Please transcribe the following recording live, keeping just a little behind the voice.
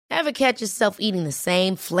Ever catch yourself eating the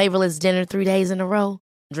same flavorless dinner 3 days in a row?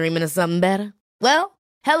 Dreaming of something better? Well,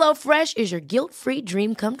 HelloFresh is your guilt-free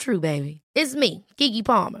dream come true, baby. It's me, Keke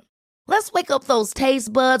Palmer. Let's wake up those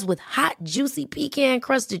taste buds with hot, juicy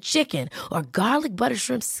pecan-crusted chicken or garlic butter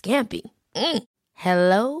shrimp scampi.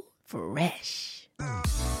 Hello Fresh.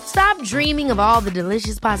 Stop dreaming of all the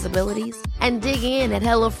delicious possibilities and dig in at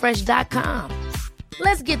HelloFresh.com.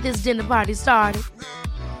 Let's get this dinner party started.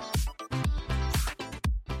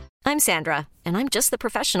 I'm Sandra, and I'm just the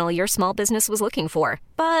professional your small business was looking for.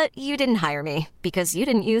 But you didn't hire me because you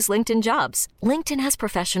didn't use LinkedIn Jobs. LinkedIn has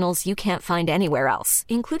professionals you can't find anywhere else,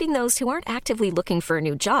 including those who aren't actively looking for a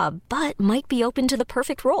new job, but might be open to the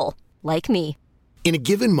perfect role, like me. In a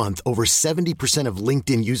given month, over 70% of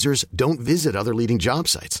LinkedIn users don't visit other leading job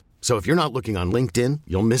sites. So if you're not looking on LinkedIn,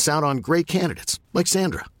 you'll miss out on great candidates like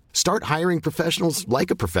Sandra. Start hiring professionals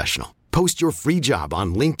like a professional. Post your free job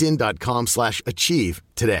on linkedin.com/achieve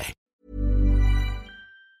today.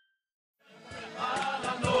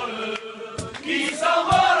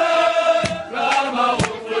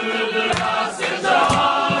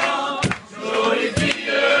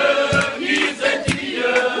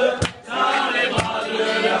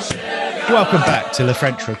 Welcome back to the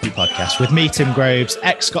French Rugby Podcast with me, Tim Groves,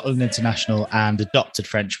 ex-Scotland international and adopted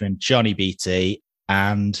Frenchman, Johnny Beattie,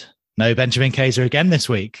 and no Benjamin Kayser again this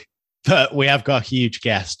week. But we have got a huge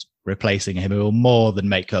guest replacing him who will more than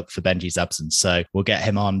make up for Benji's absence. So we'll get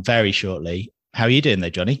him on very shortly. How are you doing there,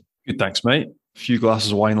 Johnny? Good, thanks, mate. A few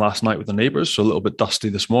glasses of wine last night with the neighbours, so a little bit dusty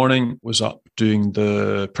this morning. Was up doing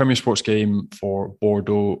the Premier Sports game for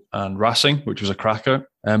Bordeaux and Racing, which was a cracker.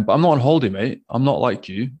 But I'm not on holiday, mate. I'm not like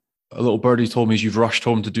you. A little birdie told me you've rushed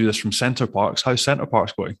home to do this from Centre Parks. How's Centre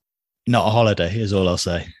Parks going? Not a holiday, is all I'll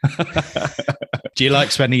say. Do you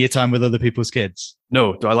like spending your time with other people's kids?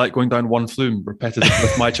 No. Do I like going down one flume repetitively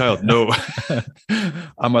with my child? No.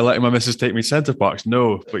 Am I letting my missus take me Centre Parks?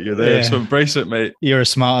 No. But you're there, so embrace it, mate. You're a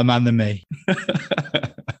smarter man than me.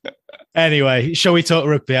 Anyway, shall we talk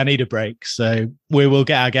rugby? I need a break. So we will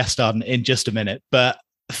get our guest on in just a minute. But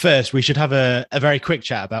first, we should have a very quick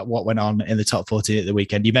chat about what went on in the top 14 at the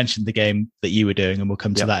weekend. You mentioned the game that you were doing, and we'll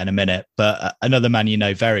come to that in a minute. But another man you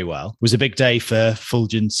know very well. It was a big day for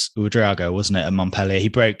Fulgence Ouedraogo, wasn't it, at Montpellier? He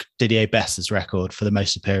broke Didier Best's record for the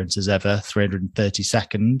most appearances ever,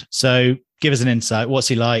 332nd. So give us an insight. What's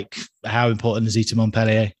he like? How important is he to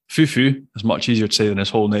Montpellier? Fufu, it's much easier to say than his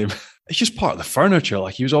whole name. It's just part of the furniture.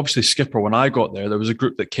 Like, he was obviously skipper when I got there. There was a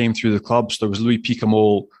group that came through the clubs. There was Louis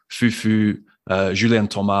Picamol, Fufu, Julien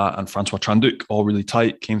Thomas and Francois Tranduc, all really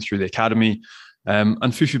tight, came through the academy. And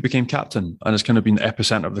Fufu became captain and has kind of been the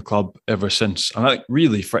epicenter of the club ever since. And I think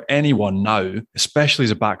really for anyone now, especially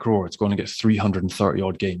as a back rower, it's going to get 330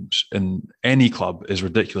 odd games in any club is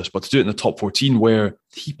ridiculous. But to do it in the top 14, where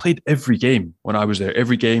he played every game when I was there,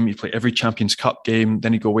 every game, he played every Champions Cup game.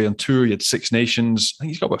 Then he'd go away on tour. He had 6 nations. I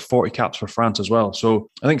think he's got about 40 caps for France as well. So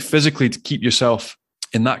I think physically to keep yourself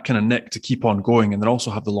in that kind of nick to keep on going, and then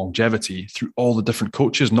also have the longevity through all the different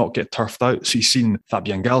coaches, not get turfed out. So he's seen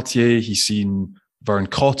Fabien Galtier, he's seen Vern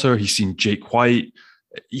Cotter, he's seen Jake White,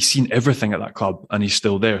 he's seen everything at that club, and he's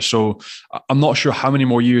still there. So I'm not sure how many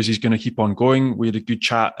more years he's going to keep on going. We had a good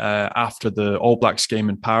chat after the All Blacks game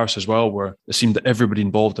in Paris as well, where it seemed that everybody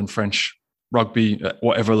involved in French rugby at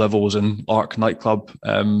whatever level was in Arc nightclub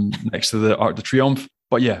next to the Arc de Triomphe.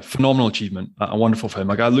 But yeah, phenomenal achievement and wonderful for him.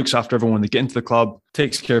 A guy looks after everyone when they get into the club,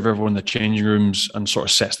 takes care of everyone in the changing rooms, and sort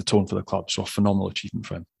of sets the tone for the club. So a phenomenal achievement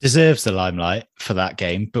for him. Deserves the limelight for that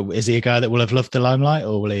game, but is he a guy that will have loved the limelight,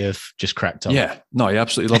 or will he have just cracked on? Yeah, no, he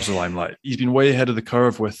absolutely loves the limelight. He's been way ahead of the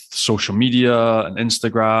curve with social media and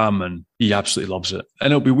Instagram, and he absolutely loves it.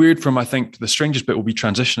 And it'll be weird for him. I think the strangest bit will be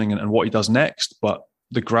transitioning and what he does next, but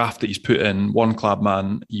the graft that he's put in, one club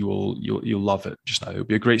man, you'll love it just now. It'll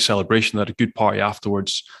be a great celebration. They had a good party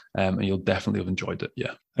afterwards, and you'll definitely have enjoyed it. Yeah.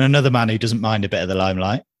 And another man who doesn't mind a bit of the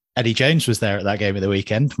limelight, Eddie Jones, was there at that game of the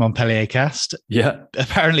weekend, Montpellier cast. Yeah.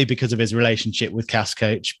 Apparently because of his relationship with cast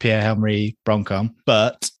coach Pierre-Henri Broncom,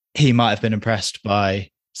 but he might have been impressed by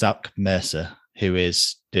Zach Mercer, who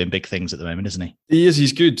is doing big things at the moment, isn't he? He is.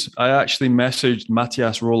 He's good. I actually messaged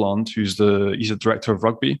Matthias Roland, he's the director of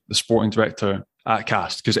rugby, the sporting director at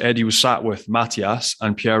Cast, because Eddie was sat with Matthias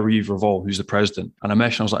and Pierre-Yves Revol, who's the president. And I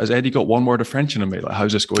messaged, I was like, has Eddie got one word of French in him, mate? Like,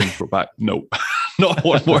 how's this going? For back? No, not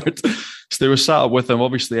one word. So they were sat up with him.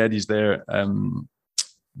 Obviously, Eddie's there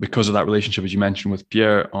because of that relationship, as you mentioned, with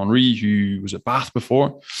Pierre-Henri, who was at Bath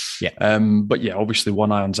before. Yeah. But yeah, obviously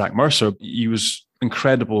one eye on Zach Mercer. He was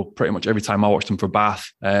incredible pretty much every time I watched him for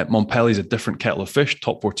Bath. Montpellier's a different kettle of fish.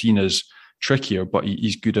 Top 14 is trickier, but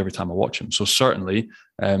he's good every time I watch him. So certainly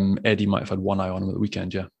Eddie might have had one eye on him at the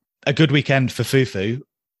weekend, yeah. A good weekend for Fufu.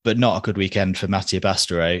 but not a good weekend for Mathieu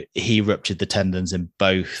Bastareaud. He ruptured the tendons in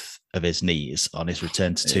both of his knees on his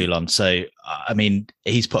return to Toulon. So, I mean,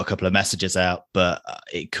 he's put a couple of messages out, but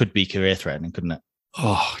it could be career threatening, couldn't it?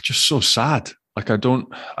 Oh, just so sad. Like,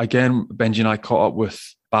 again, Benji and I caught up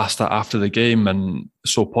with Basta after the game, and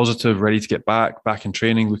so positive, ready to get back in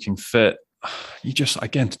training, looking fit. You just,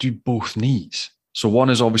 again, to do both knees. So one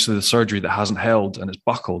is obviously the surgery that hasn't held and it's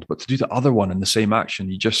buckled, but to do the other one in the same action,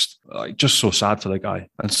 you just so sad for the guy.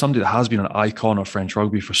 And somebody that has been an icon of French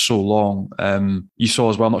rugby for so long. You saw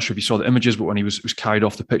as well, I'm not sure if you saw the images, but when he was carried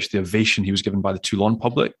off the pitch, the ovation he was given by the Toulon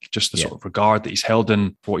public, just the sort of regard that he's held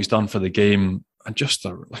in for what he's done for the game. And just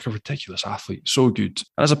like a ridiculous athlete, so good.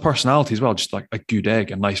 And as a personality as well, just like a good egg,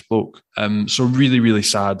 a nice bloke. So really, really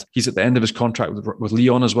sad. He's at the end of his contract with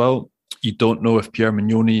Lyon as well. You don't know if Pierre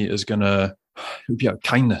Mignoni is going to, it would be out of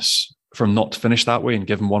kindness for him not to finish that way and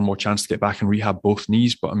give him one more chance to get back and rehab both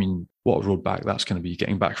knees. But I mean, what a road back that's going to be,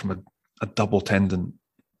 getting back from a double tendon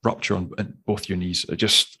rupture on both your knees.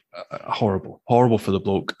 Just horrible for the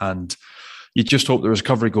bloke. And you just hope the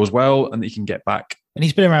recovery goes well and that he can get back. And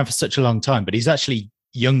he's been around for such a long time, but he's actually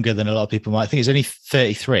younger than a lot of people might think. He's only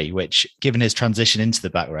 33, which, given his transition into the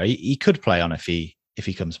back row, he could play on if he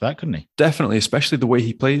comes back, couldn't he? Definitely, especially the way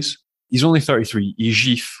he plays. He's only 33. He's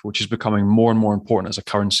GIF, which is becoming more and more important as a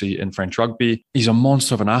currency in French rugby. He's a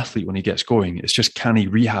monster of an athlete when he gets going. It's just, can he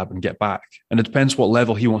rehab and get back? And it depends what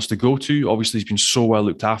level he wants to go to. Obviously, he's been so well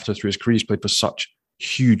looked after through his career. He's played for such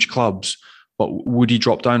huge clubs. But would he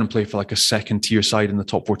drop down and play for like a second tier side in the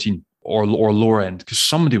top 14 or lower end? Because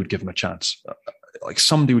somebody would give him a chance.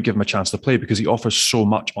 Somebody would give him a chance to play because he offers so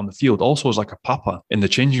much on the field. Also, as like a papa in the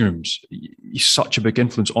changing rooms, he's such a big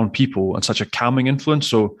influence on people and such a calming influence.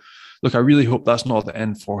 So, look, I really hope that's not the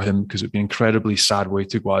end for him, because it'd be an incredibly sad way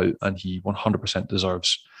to go out, and he 100%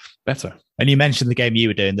 deserves better. And you mentioned the game you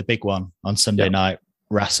were doing, the big one on Sunday night,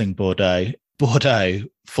 Racing Bordeaux. Bordeaux,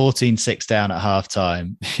 14-6 down at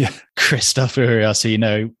halftime. Yeah. Christophe Urios,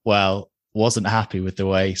 who wasn't happy with the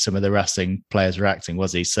way some of the Racing players were acting,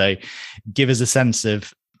 was he? So give us a sense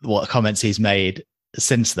of what comments he's made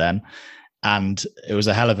since then. And it was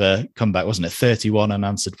a hell of a comeback, wasn't it? 31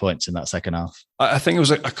 unanswered points in that second half. I think it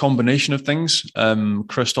was a combination of things.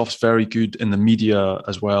 Christophe's very good in the media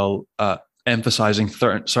as well, emphasizing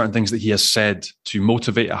certain things that he has said to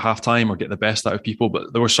motivate at halftime or get the best out of people.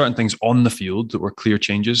 But there were certain things on the field that were clear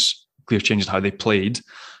changes in how they played.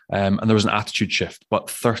 And there was an attitude shift, but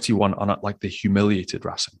 31 they humiliated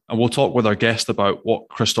Racing. And we'll talk with our guest about what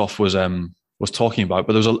Christophe was talking about.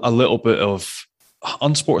 But there was a little bit of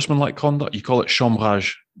unsportsmanlike conduct. You call it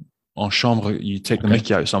chambrage. En chambre, you take the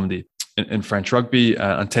mickey out of somebody in French rugby.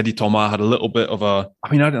 And Teddy Thomas had a little bit of I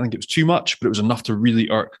don't think it was too much, but it was enough to really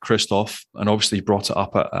irk Christophe, and obviously he brought it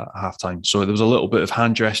up at halftime. So there was a little bit of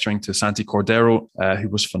hand gesturing to Santi Cordero, who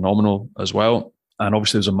was phenomenal as well. And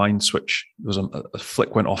obviously there was a mind switch. There was a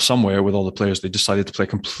flick went off somewhere with all the players. They decided to play a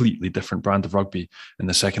completely different brand of rugby in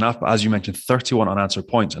the second half. But as you mentioned, 31 unanswered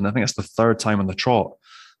points. And I think that's the third time on the trot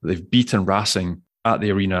that they've beaten Racing at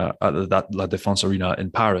the arena, at the La Défense Arena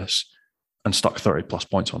in Paris, and stuck 30 plus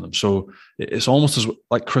points on them. So it's almost as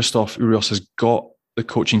like Christophe Urios has got the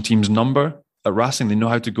coaching team's number at Racing. They know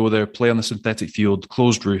how to go there, play on the synthetic field,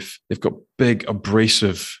 closed roof. They've got big,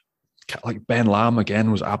 abrasive, like Ben Lam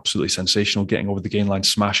again was absolutely sensational, getting over the gain line,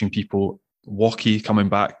 smashing people. Walkie coming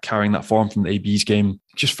back, carrying that form from the AB's game,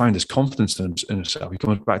 just found his confidence in himself. He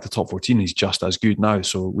comes back to top 14 and he's just as good now.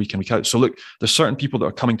 So week in, week out. So look, there's certain people that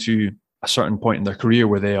are coming to a certain point in their career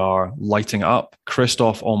where they are lighting up.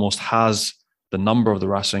 Christophe almost has the number of the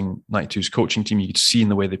Racing 92's coaching team. You could see in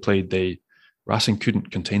the way they played, Racing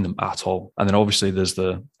couldn't contain them at all. And then obviously there's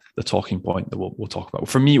the talking point that we'll talk about.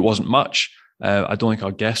 For me, it wasn't much. I don't think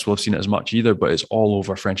our guests will have seen it as much either, but it's all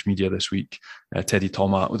over French media this week. Teddy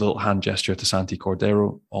Thomas with a little hand gesture to Santi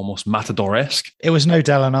Cordero, almost Matador-esque. It was no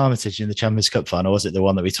Dallin Armitage in the Champions Cup final, was it? The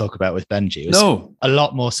one that we talk about with Benji? It was no. A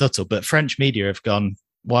lot more subtle, but French media have gone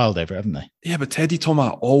wild over it, haven't they? Yeah, but Teddy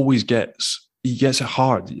Thomas always gets it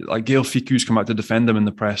hard. Like Gaël Ficou's come out to defend him in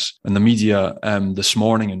the press and the media this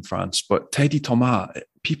morning in France. But Teddy Thomas,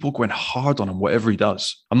 people going hard on him, whatever he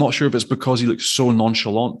does. I'm not sure if it's because he looks so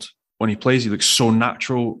nonchalant when he plays. He looks so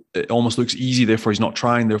natural. It almost looks easy, therefore he's not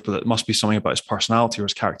trying. Therefore, it must be something about his personality or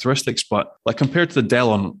his characteristics. But like compared to the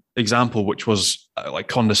Delon example, which was like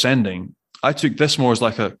condescending, I took this more as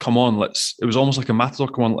like a, come on, it was almost like a Matador,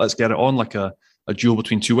 come on, let's get it on, like a a duel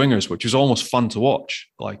between two wingers, which was almost fun to watch.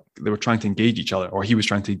 Like they were trying to engage each other, or he was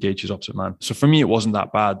trying to engage his opposite man. So for me, it wasn't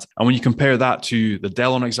that bad. And when you compare that to the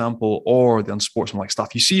Delon example or the unsportsmanlike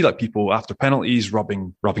stuff, you see like people after penalties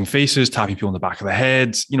rubbing faces, tapping people on the back of the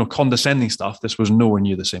head, condescending stuff. This was nowhere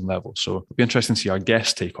near the same level. So it'll be interesting to see our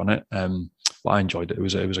guest take on it. But I enjoyed it. It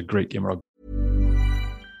was a great game of rugby.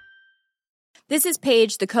 This is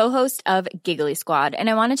Paige, the co-host of Giggly Squad, and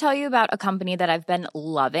I want to tell you about a company that I've been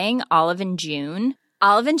loving, Olive & June.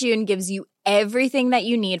 Olive & June gives you everything that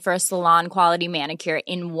you need for a salon-quality manicure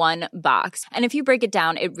in one box. And if you break it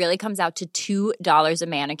down, it really comes out to $2 a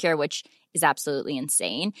manicure, which is absolutely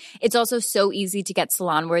insane. It's also so easy to get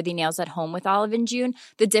salon-worthy nails at home with Olive & June.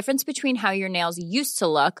 The difference between how your nails used to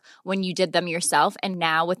look when you did them yourself and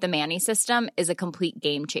now with the Mani system is a complete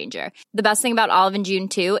game changer. The best thing about Olive & June,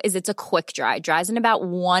 too, is it's a quick dry. Dries in about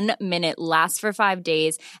 1 minute, lasts for 5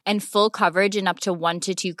 days, and full coverage in up to 1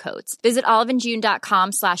 to 2 coats. Visit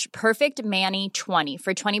oliveandjune.com/perfectmani20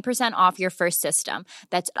 for 20% off your first system.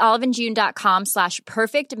 That's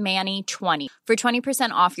oliveandjune.com/perfectmani20 for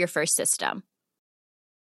 20% off your first system.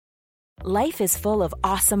 Life is full of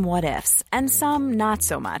awesome what-ifs, and some not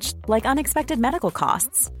so much, like unexpected medical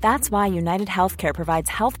costs. That's why United Healthcare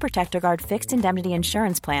provides Health Protector Guard fixed indemnity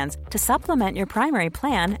insurance plans to supplement your primary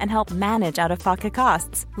plan and help manage out-of-pocket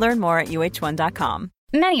costs. Learn more at uh1.com.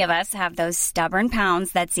 Many of us have those stubborn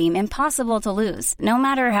pounds that seem impossible to lose, no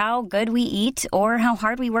matter how good we eat or how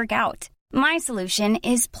hard we work out. My solution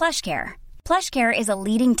is PlushCare. PlushCare is a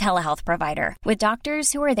leading telehealth provider with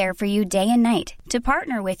doctors who are there for you day and night to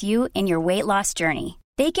partner with you in your weight loss journey.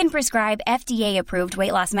 They can prescribe FDA-approved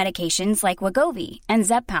weight loss medications like Wegovy and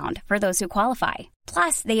Zepbound for those who qualify.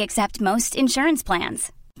 Plus, they accept most insurance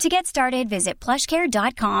plans. To get started, visit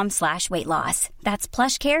plushcare.com/weightloss. That's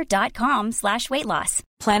plushcare.com/weightloss.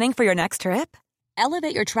 Planning for your next trip?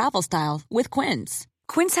 Elevate your travel style with Quince.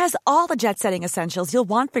 Quince has all the jet-setting essentials you'll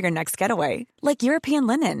want for your next getaway, like European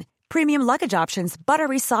linen, premium luggage options,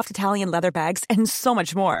 buttery soft Italian leather bags, and so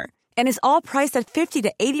much more. And is all priced at 50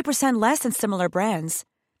 to 80% less than similar brands.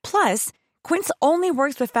 Plus, Quince only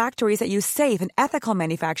works with factories that use safe and ethical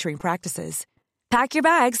manufacturing practices. Pack your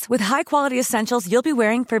bags with high-quality essentials you'll be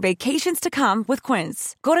wearing for vacations to come with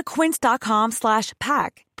Quince. Go to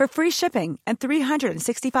quince.com/pack for free shipping and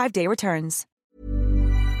 365-day returns.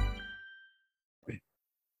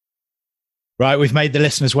 Right, we've made the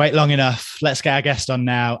listeners wait long enough. Let's get our guest on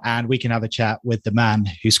now and we can have a chat with the man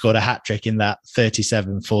who scored a hat-trick in that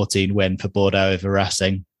 37-14 win for Bordeaux over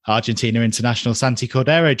Racing. Argentina international Santi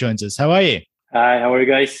Cordero joins us. How are you? Hi, how are you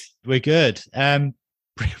guys? We're good.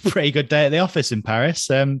 Pretty good day at the office in Paris.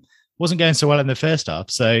 Wasn't going so well in the first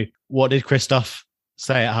half. So what did Christophe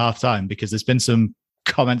say at halftime? Because there's been some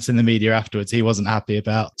comments in the media afterwards. He wasn't happy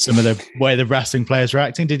about some of the way the Racing players were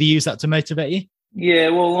acting. Did he use that to motivate you? Yeah,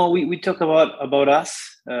 well, no, we talk about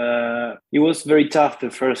us. It was very tough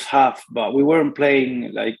the first half, but we weren't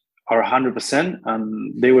playing like our 100%,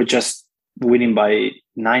 and they were just winning by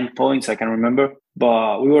 9 points. I can remember,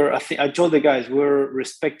 but I told the guys we were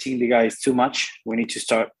respecting the guys too much. We need to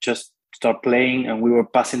start playing, and we were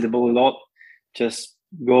passing the ball a lot. Just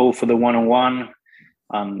go for the one-on-one,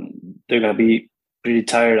 and they're gonna be pretty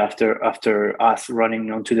tired after us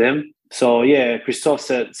running onto them. So yeah, Christophe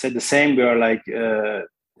said the same. We are like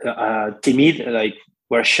timid, like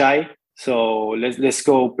we're shy. So let's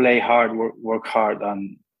go play hard, work hard,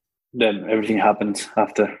 and then everything happens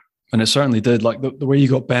after. And it certainly did. Like the way you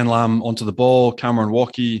got Ben Lam onto the ball, Cameron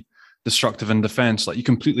Walkie, destructive in defence. Like you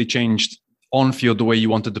completely changed on field the way you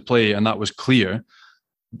wanted to play, and that was clear.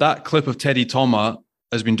 That clip of Teddy Thomas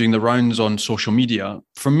has been doing the rounds on social media.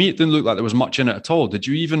 For me, it didn't look like there was much in it at all. Did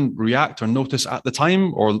you even react or notice at the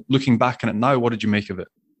time, or looking back on it now, what did you make of it?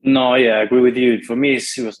 No, yeah, I agree with you. For me, it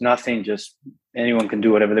was nothing. Just anyone can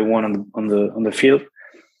do whatever they want on the field.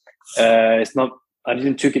 It's not. I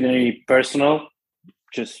didn't take it any personal.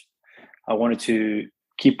 Just I wanted to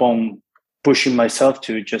keep on pushing myself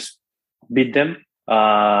to just beat them.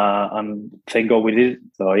 And thank God we did.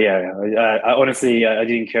 So yeah, I honestly I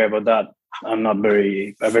didn't care about that. I'm not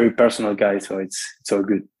a very personal guy, so it's all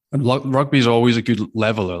good. And rugby is always a good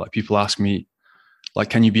leveler. Like people ask me, like,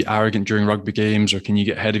 can you be arrogant during rugby games, or can you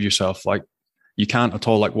get ahead of yourself? Like, you can't at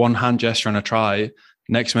all. Like one hand gesture and a try,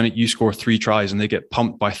 next minute you score 3 tries and they get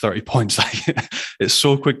pumped by 30 points. Like it's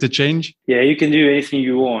so quick to change. Yeah, you can do anything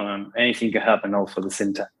you want, and anything can happen all for the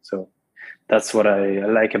same time. So that's what I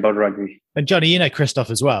like about rugby. And Johnny, you know Christophe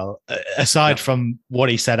as well. Aside from what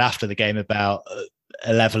he said after the game about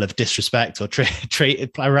a level of disrespect or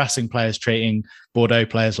Racing players treating Bordeaux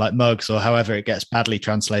players like mugs, or however it gets badly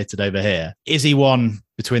translated over here, is he one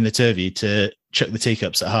between the two of you to chuck the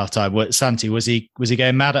teacups at halftime. Santi, was he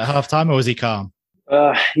going mad at halftime or was he calm?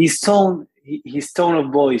 His tone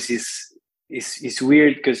of voice is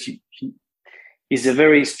weird because it's a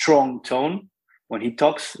very strong tone when he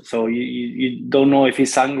talks. So you don't know if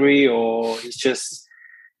he's angry or he's just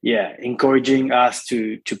encouraging us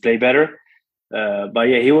to play better. But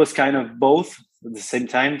he was kind of both at the same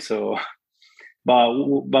time. So,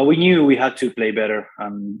 but we knew we had to play better,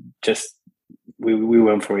 and just we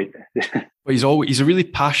went for it. But he's a really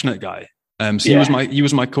passionate guy. He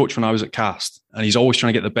was my coach when I was at Cast, and he's always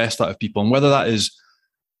trying to get the best out of people. And whether that is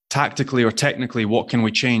tactically or technically, what can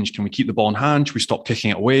we change? Can we keep the ball in hand? Should we stop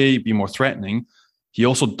kicking it away? Be more threatening? He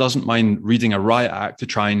also doesn't mind reading a riot act to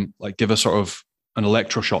try and like give a sort of an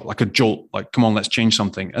electroshock, like a jolt, like, come on, let's change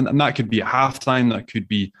something. And that could be at halftime. That could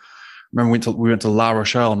be, remember we went to La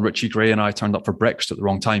Rochelle and Richie Gray and I turned up for breakfast at the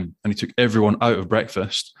wrong time. And he took everyone out of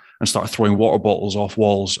breakfast and started throwing water bottles off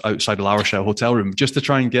walls outside the La Rochelle hotel room just to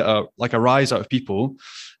try and get a rise out of people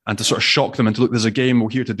and to sort of shock them into, look, there's a game, we're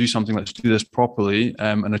here to do something, let's do this properly,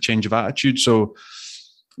 and a change of attitude. So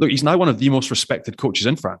look, he's now one of the most respected coaches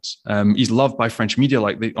in France. He's loved by French media.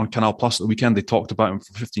 Like on Canal Plus at the weekend, they talked about him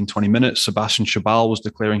for 15, 20 minutes. Sebastian Chabal was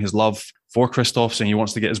declaring his love for Christophe, saying he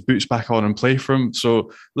wants to get his boots back on and play for him.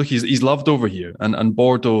 So look, he's loved over here. And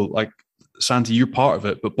Bordeaux, like Santi, you're part of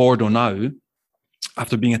it, but Bordeaux now,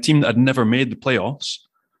 after being a team that had never made the playoffs,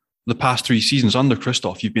 the past 3 seasons under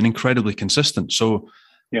Christophe, you've been incredibly consistent. So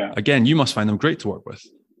again, you must find them great to work with.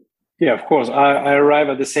 Yeah, of course. I arrived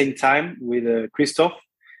at the same time with Christophe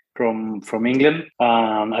from England.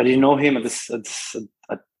 I didn't know him at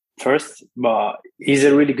first, but he's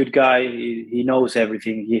a really good guy. He knows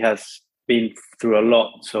everything. He has been through a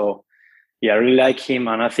lot. So I really like him,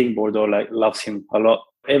 and I think Bordeaux loves him a lot.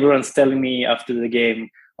 Everyone's telling me after the game,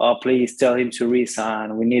 "Oh, please tell him to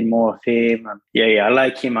resign. We need more of him." And I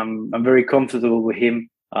like him. I'm very comfortable with him.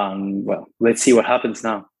 Well, let's see what happens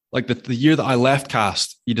now. Like the year that I left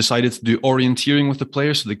Cast, you decided to do orienteering with the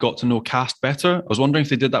players so they got to know Cast better. I was wondering if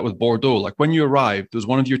they did that with Bordeaux. Like when you arrived, there was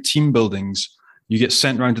one of your team buildings. You get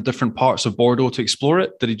sent around to different parts of Bordeaux to explore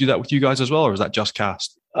it. Did he do that with you guys as well, or is that just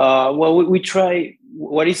Cast? Well, we try.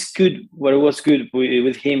 What was good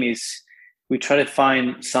with him is we try to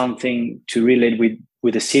find something to relate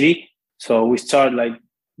with the city. So we start like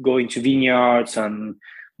going to vineyards and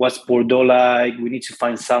what's Bordeaux like. We need to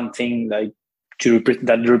find something like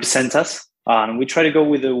that represents us. And we try to go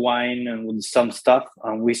with the wine and with some stuff.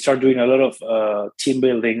 And we start doing a lot of team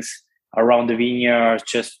buildings around the vineyards,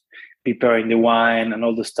 just preparing the wine and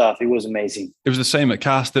all the stuff. It was amazing. It was the same at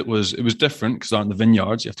Cast. It was different because aren't the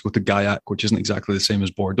vineyards. You have to go to Gaillac, which isn't exactly the same as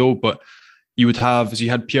Bordeaux. But you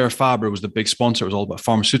had Pierre Fabre was the big sponsor. It was all about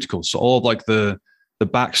pharmaceuticals. So all of like the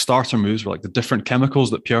back starter moves were like the different chemicals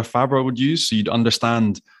that Pierre Fabre would use. So you'd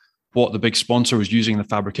understand what the big sponsor was using in the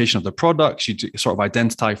fabrication of the products. You'd sort of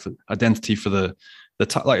identity for the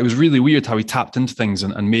like. It was really weird how he tapped into things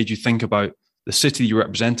and made you think about the city you're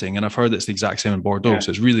representing. And I've heard it's the exact same in Bordeaux. So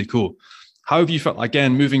it's really cool. How have you felt,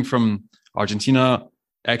 again, moving from Argentina,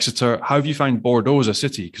 Exeter, how have you found Bordeaux as a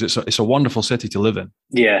city? Because it's a wonderful city to live in.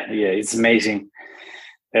 Yeah, it's amazing.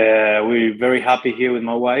 We're very happy here with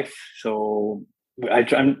my wife. So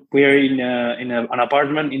we're in an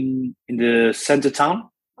apartment in the center town,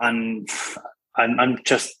 and I'm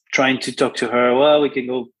just trying to talk to her. Well, we can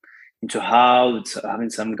go into a house, having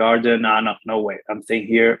some garden. No way. I'm staying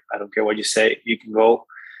here. I don't care what you say. You can go.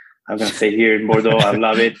 I'm gonna stay here in Bordeaux. I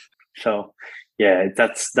love it. So yeah,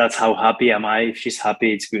 that's how happy am I. If she's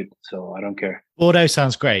happy, it's good. So I don't care. Bordeaux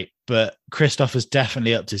sounds great, but Christophe has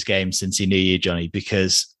definitely upped his game since he knew you, Johnny,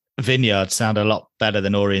 because vineyards sound a lot better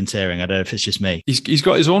than orienteering. I don't know if it's just me. He's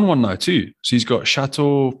got his own one now too. So he's got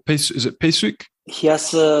Chateau, is it Pessuc? He has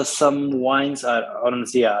some wines.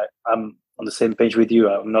 Honestly, I'm on the same page with you.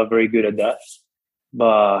 I'm not very good at that.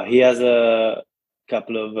 But he has a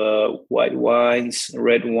couple of white wines,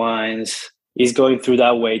 red wines. He's going through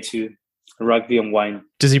that way too. Rugby and wine.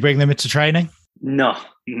 Does he bring them into training? No.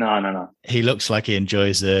 He looks like he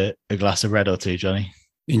enjoys a glass of red or two, Johnny.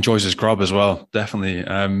 He enjoys his grub as well, definitely.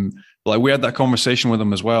 Like we had that conversation with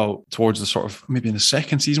him as well towards the sort of maybe in the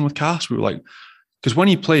second season with Cass. We were like, because when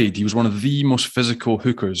he played, he was one of the most physical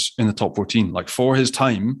hookers in the top 14. Like for his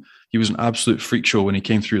time, he was an absolute freak show when he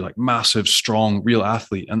came through, like massive, strong, real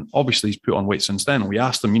athlete. And obviously he's put on weight since then. And we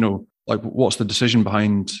asked him, like what's the decision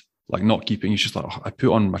behind like not keeping? He's just like, I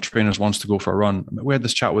put on my trainers once to go for a run. We had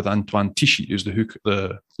this chat with Antoine Tichy, who's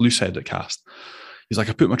the loose head at Cast. He's like,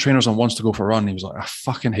 I put my trainers on once to go for a run. He was like, I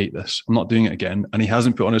fucking hate this. I'm not doing it again. And he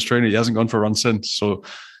hasn't put on his trainer. He hasn't gone for a run since. So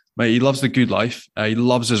Mate, he loves the good life. He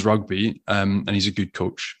loves his rugby, and he's a good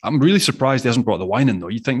coach. I'm really surprised he hasn't brought the wine in, though.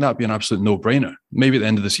 You'd think that'd be an absolute no-brainer. Maybe at the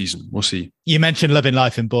end of the season. We'll see. You mentioned loving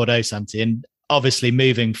life in Bordeaux, Santi, and obviously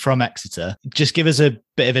moving from Exeter. Just give us a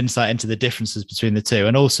bit of insight into the differences between the two.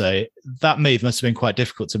 And also, that move must have been quite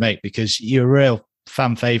difficult to make because you're a real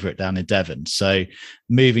fan favourite down in Devon. So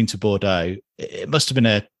moving to Bordeaux, it must have been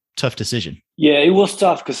a tough decision. Yeah, it was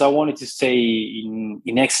tough because I wanted to stay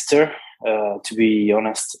in Exeter. To be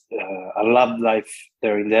honest, I loved life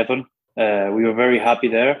there in Devon. We were very happy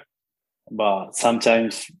there, but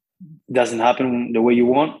sometimes it doesn't happen the way you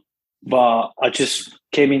want. But I just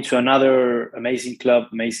came into another amazing club,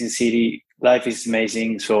 amazing city. Life is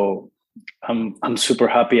amazing, so I'm super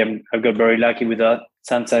happy. I got very lucky with that.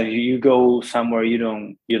 Sometimes you go somewhere you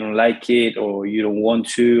don't like it or you don't want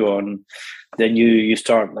to, and then you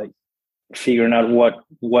start like figuring out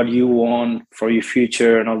what you want for your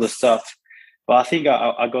future and all the stuff. But I think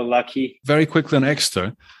I got lucky. Very quickly on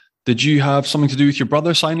Exeter, did you have something to do with your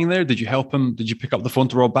brother signing there? Did you help him? Did you pick up the phone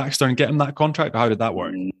to Rob Baxter and get him that contract? Or how did that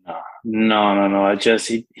work? No.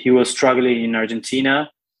 He was struggling in Argentina.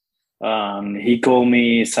 He called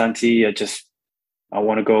me, Santi, I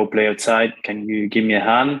want to go play outside. Can you give me a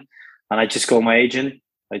hand? And I just called my agent.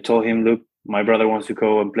 I told him, look, my brother wants to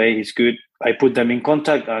go and play. He's good. I put them in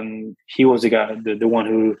contact, and he was the guy, the one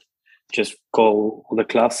who just called all the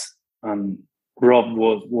clubs. And Rob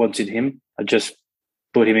wanted him. I just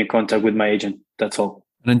put him in contact with my agent. That's all.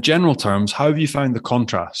 And in general terms, how have you found the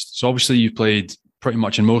contrast? So obviously you've played pretty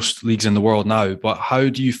much in most leagues in the world now, but how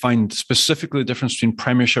do you find specifically the difference between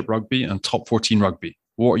Premiership rugby and top 14 rugby?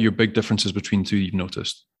 What are your big differences between the two you've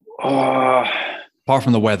noticed? Apart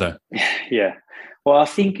from the weather. Yeah. Well, I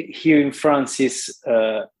think here in France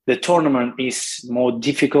the tournament is more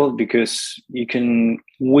difficult because you can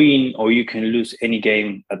win or you can lose any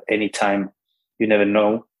game at any time. You never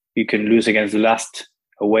know. You can lose against the last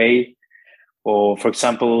away. Or, for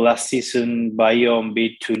example, last season, Bayonne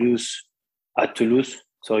beat Toulouse at Toulouse.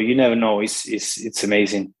 So you never know. It's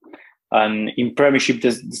amazing. And in Premiership,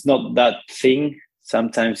 there's not that thing.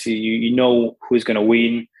 Sometimes you know who's going to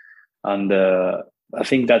win. And I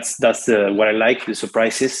think that's what I like, the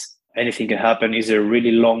surprises. Anything can happen. It's a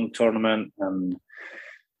really long tournament. And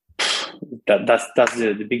that's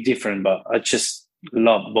the big difference. But I just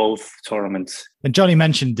love both tournaments. And Johnny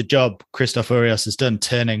mentioned the job Christophe Urios has done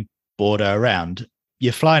turning Bordeaux around.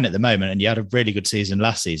 You're flying at the moment and you had a really good season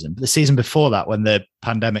last season. But the season before that, when the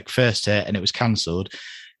pandemic first hit and it was cancelled,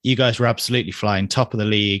 you guys were absolutely flying, top of the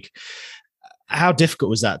league. How difficult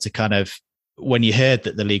was that to kind of, when you heard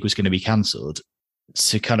that the league was going to be cancelled,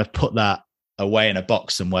 to kind of put that away in a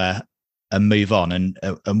box somewhere and move on? And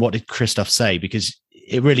what did Christophe say? Because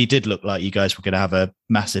it really did look like you guys were going to have a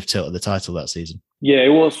massive tilt at the title that season. Yeah, it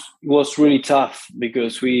was really tough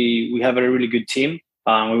because we have a really good team.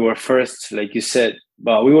 We were first, like you said,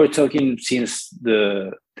 but we were talking since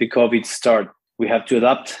the COVID start. We have to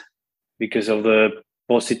adapt because of the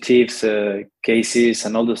positives, cases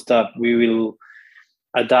and all the stuff. We will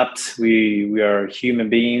adapt. We are human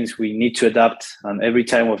beings. We need to adapt. And every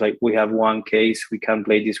time was like, we have one case, we can't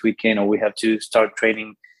play this weekend, or we have to start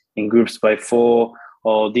training in groups by 4,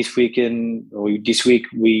 or this weekend or this week,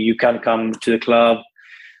 you can't come to the club.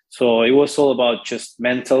 So it was all about just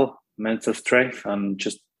mental strength and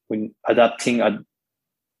just adapting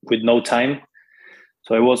with no time.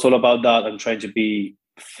 So it was all about that and trying to be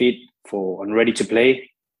fit and ready to play.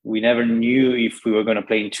 We never knew if we were going to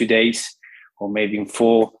play in 2 days or maybe in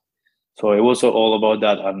 4. So it was all about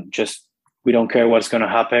that. And just, we don't care what's going to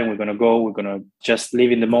happen. We're going to go. We're going to just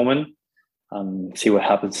live in the moment and see what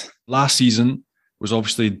happens. Last season was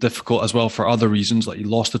obviously difficult as well for other reasons. Like you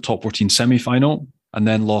lost the top 14 semi-final and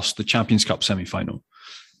then lost the Champions Cup semi-final.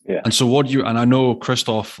 Yeah. And so and I know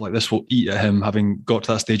Christophe, like this will eat at him having got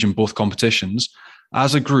to that stage in both competitions.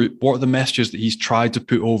 As a group, what are the messages that he's tried to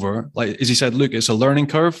put over? Like, as he said, look, it's a learning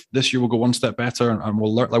curve. This year we'll go one step better and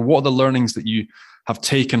we'll learn. Like, what are the learnings that you have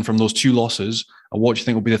taken from those 2 losses? And what do you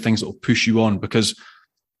think will be the things that will push you on? Because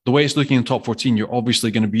the way it's looking in top 14, you're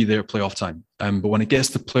obviously going to be there at playoff time. But when it gets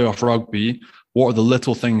to playoff rugby, what are the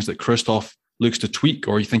little things that Christophe looks to tweak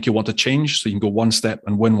or you think you want to change so you can go one step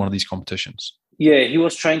and win one of these competitions? Yeah, he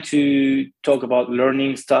was trying to talk about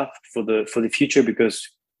learning stuff for the future because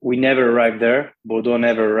we never arrived there. Bordeaux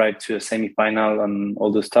never arrived to a semi-final and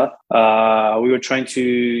all the stuff. We were trying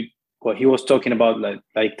to, he was talking about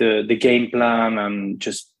like the game plan and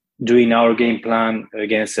just doing our game plan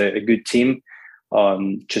against a good team.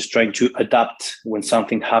 Just trying to adapt when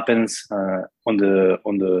something happens on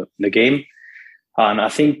the game. And I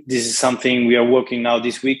think this is something we are working now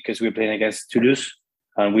this week because we're playing against Toulouse.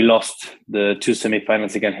 and we lost the 2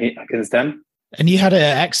 semi-finals against them. And you had it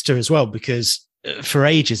at Exeter as well, because for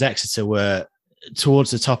ages Exeter were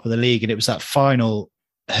towards the top of the league, and it was that final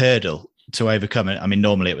hurdle to overcome it. I mean,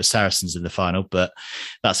 normally it was Saracens in the final, but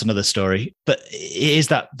that's another story. But it is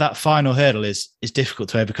that final hurdle is difficult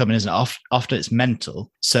to overcome, isn't it? Often it's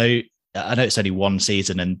mental. So I know it's only one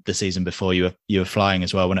season, and the season before you were flying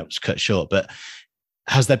as well when it was cut short. But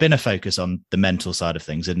has there been a focus on the mental side of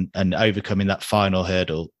things and overcoming that final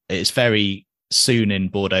hurdle? It's very soon in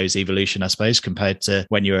Bordeaux's evolution, I suppose, compared to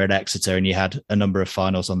when you were at Exeter and you had a number of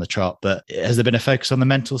finals on the trot. But has there been a focus on the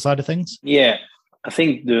mental side of things? Yeah, I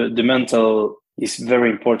think the mental is very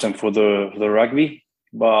important for the rugby.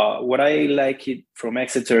 But what I like it from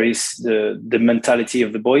Exeter is the mentality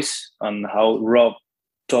of the boys and how Rob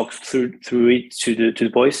talks through it to the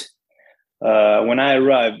boys. When I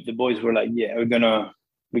arrived, the boys were like, "Yeah,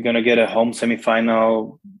 we're gonna get a home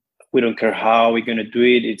semi-final. We don't care how we're gonna do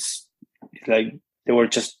it." It's like they were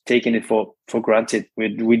just taking it for granted.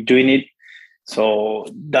 We're doing it, so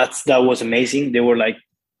that was amazing. They were like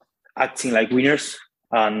acting like winners,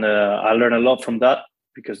 and I learned a lot from that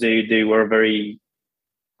because they were very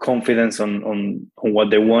confident on what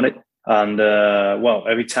they wanted. And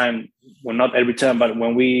every time, well, not every time, but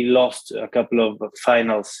when we lost a couple of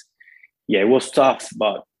finals, yeah, it was tough,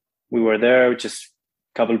 but we were there, just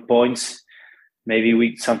a couple of points.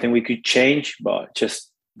 Maybe something we could change, but just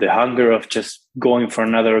the hunger of just going for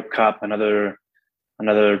another cup, another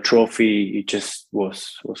trophy, it just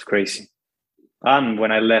was crazy. And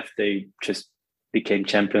when I left, they just became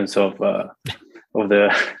champions of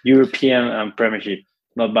the European and Premiership.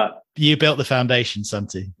 Not bad. You built the foundation,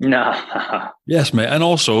 Santi. No. Yes, mate. And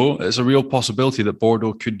also, it's a real possibility that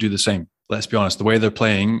Bordeaux could do the same. Let's be honest, the way they're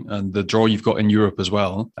playing and the draw you've got in Europe as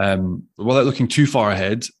well, without looking too far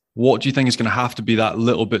ahead, what do you think is going to have to be that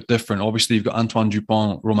little bit different? Obviously, you've got Antoine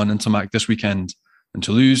Dupont, Romain Ntamack this weekend in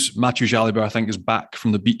Toulouse. Mathieu Jalibert, I think, is back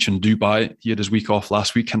from the beach in Dubai. He had his week off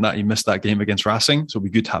last week and he missed that game against Racing. So it'll be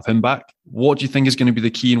good to have him back. What do you think is going to be the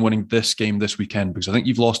key in winning this game this weekend? Because I think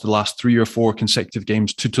you've lost the last 3 or 4 consecutive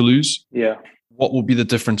games to Toulouse. Yeah. What will be the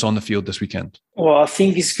difference on the field this weekend? Well, I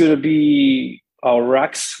think it's going to be our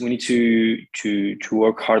racks. We need to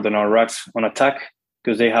work hard on our racks on attack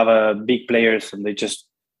because they have big players and they just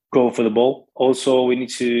go for the ball. Also, we need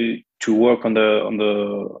to work on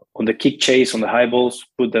the kick chase, on the high balls,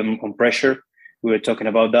 put them on pressure. We were talking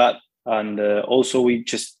about that. And also we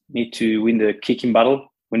just need to win the kicking battle.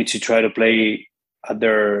 We need to try to play at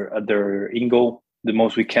their in goal the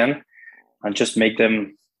most we can and just make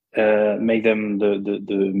them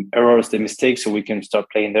the errors, the mistakes, so we can start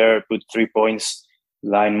playing there, put 3 points,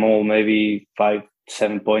 line more, maybe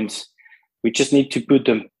 5-7 points. We just need to put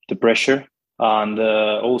the pressure. And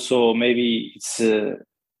also maybe it's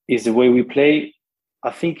the way we play.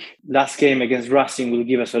 I think last game against Racing will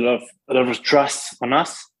give us a lot of trust on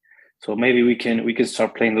us. So maybe we can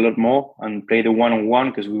start playing a lot more and play the one-on-one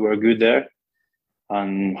because we were good there.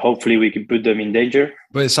 And hopefully we can put them in danger.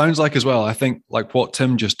 But it sounds like as well, I think like what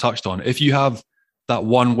Tim just touched on, if you have that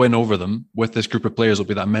one win over them with this group of players, will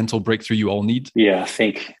be that mental breakthrough you all need. Yeah, I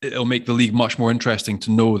think it'll make the league much more interesting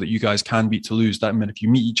to know that you guys can beat Toulouse. That means if you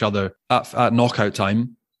meet each other at knockout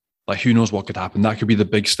time, like who knows what could happen. That could be the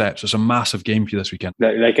big step. So it's a massive game for you this weekend.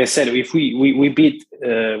 Like I said, if we beat,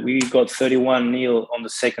 we got 31-0 on the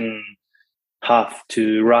second half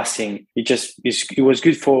to Racing. It was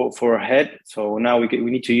good for our head. So now we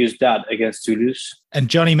need to use that against Toulouse. And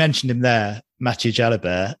Johnny mentioned him there, Mathieu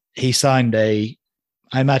Jalibert. He signed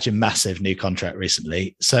I imagine, massive new contract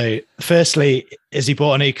recently. So firstly, has he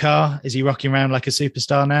bought a new car? Is he rocking around like a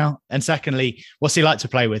superstar now? And secondly, what's he like to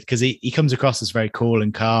play with? Because he comes across as very cool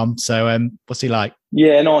and calm. So what's he like?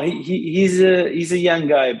 Yeah, no, he's a young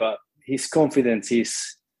guy, but his confidence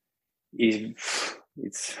is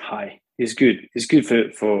high. It's good. It's good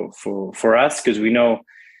for us because we know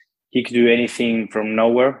he could do anything from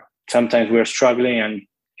nowhere. Sometimes we're struggling and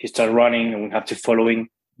he starts running and we have to follow him.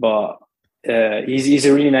 But he's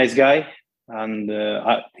a really nice guy, and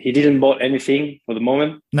he didn't bought anything for the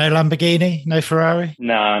moment. No Lamborghini, no Ferrari.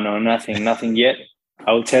 No, nothing yet.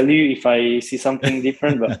 I will tell you if I see something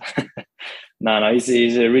different. But no,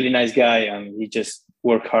 he's a really nice guy, and he just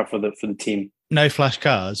worked hard for the team. No flash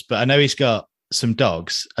cars, but I know he's got some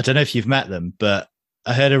dogs. I don't know if you've met them, but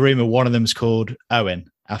I heard a rumor one of them's called Owen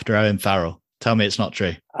after Owen Farrell. Tell me it's not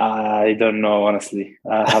true. I don't know, honestly.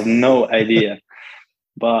 I have no idea.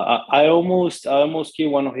 But I almost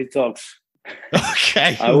killed one of his dogs.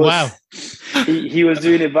 Okay, wow. He was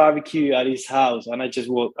doing a barbecue at his house, and I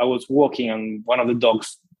was walking, and one of the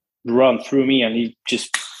dogs ran through me, and he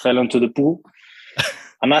just fell into the pool.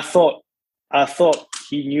 And I thought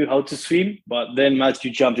he knew how to swim, but then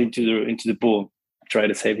Matthew jumped into the pool, tried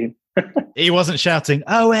to save him. He wasn't shouting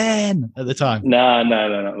Owen at the time. No.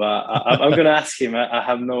 But I'm going to ask him. I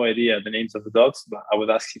have no idea the names of the dogs, but I would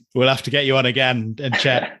ask him. We'll have to get you on again and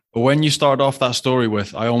check. When you started off that story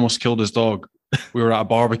with, I almost killed his dog, we were at a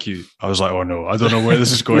barbecue. I was like, oh no, I don't know where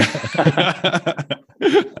this is going.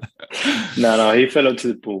 No, he fell into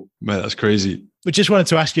the pool. Man, that's crazy. We just wanted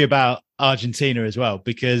to ask you about Argentina as well,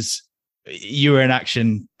 because you were in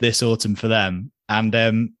action this autumn for them. And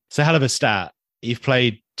it's a hell of a stat. You've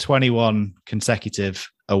played 21 consecutive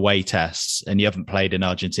away tests and you haven't played in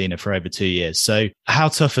Argentina for over 2 years. So how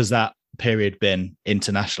tough has that period been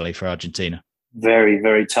internationally for Argentina? Very,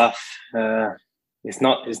 very tough. It's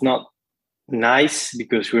not nice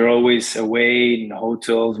because we're always away in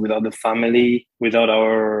hotels without the family, without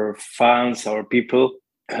our fans, our people.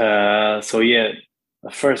 So yeah,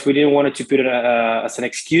 at first we didn't want to put it as an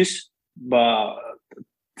excuse, but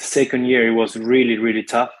the second year it was really, really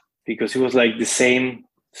tough because it was like the same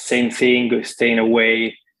thing, staying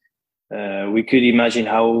away. We could imagine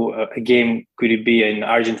how a game could it be in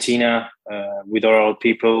Argentina with our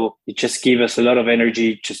people. It just gave us a lot of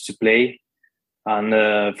energy just to play. And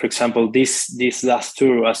for example, this last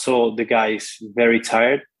tour, I saw the guys very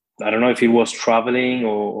tired. I don't know if it was traveling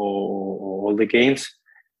or all the games,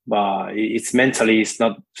 but it's mentally it's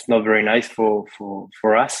not very nice for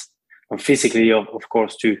us, and physically of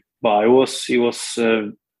course too. But it was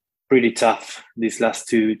pretty tough these last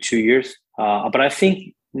two years. But I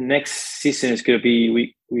think next season is gonna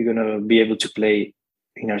be we're gonna be able to play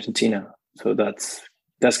in Argentina, so that's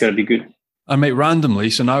gonna be good. And mate, randomly,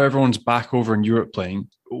 so now everyone's back over in Europe playing.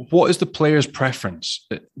 What is the player's preference?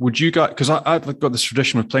 Would you guys, because I've got this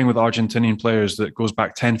tradition of playing with Argentinian players that goes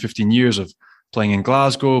back 10, 15 years of playing in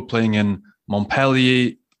Glasgow, playing in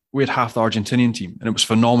Montpellier. We had half the Argentinian team and it was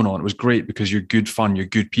phenomenal. And it was great because you're good fun, you're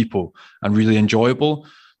good people and really enjoyable.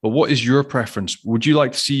 But what is your preference? Would you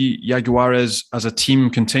like to see Jaguares as a team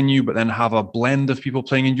continue, but then have a blend of people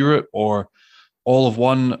playing in Europe, or all of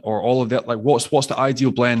one, or all of that? Like what's the ideal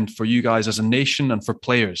blend for you guys as a nation and for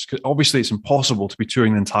players? Because obviously it's impossible to be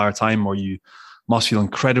touring the entire time, or you must feel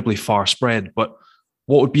incredibly far spread. But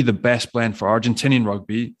what would be the best blend for Argentinian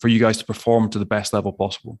rugby for you guys to perform to the best level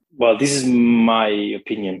possible? Well, this is my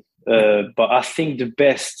opinion. But I think the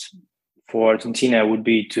best for Argentina would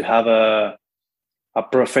be to have a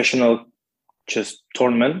professional just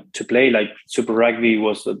tournament to play, like Super Rugby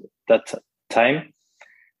was at that time.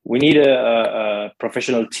 We need a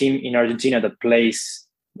professional team in Argentina that plays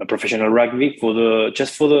a professional rugby for the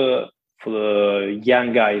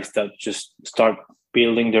young guys that just start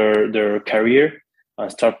building their career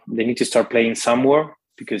and they need to start playing somewhere,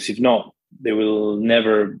 because if not, they will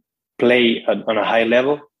never play on a high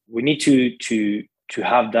level. We need to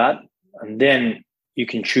have that, and then you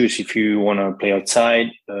can choose if you want to play outside,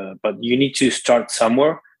 but you need to start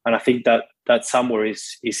somewhere. And I think that somewhere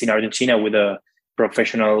is in Argentina with a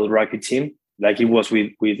professional rugby team, like it was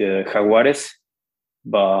with Jaguares.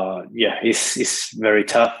 But yeah, it's very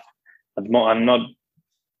tough. I'm not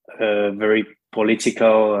very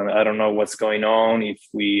political, and I don't know what's going on, if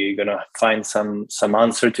we're gonna find some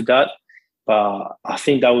answer to that. But I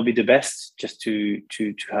think that would be the best, just to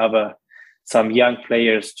have some young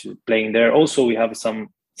players to playing there. Also, we have some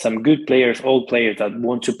good players, old players that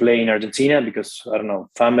want to play in Argentina because, I don't know,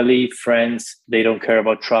 family, friends, they don't care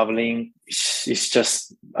about traveling. It's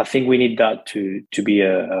just, I think we need that to be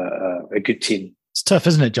a good team. It's tough,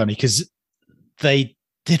 isn't it, Johnny? Because they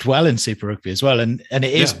did well in Super Rugby as well. And it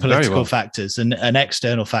is political factors and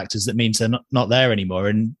external factors that means they're not there anymore.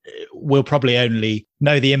 And we'll probably only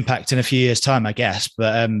know the impact in a few years' time, I guess.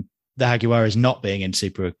 But the Jaguares not being in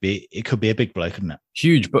Super Rugby, it could be a big blow, couldn't it?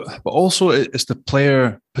 Huge, but also it's the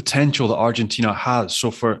player potential that Argentina has.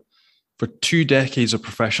 So for 2 decades of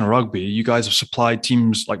professional rugby, you guys have supplied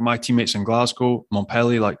teams like my teammates in Glasgow,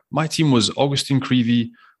 Montpellier. Like my team was Agustin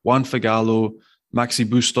Creevy, Juan Figallo, Maxi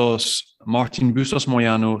Bustos, Martin Bustos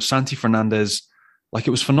Moyano, Santi Fernandez. Like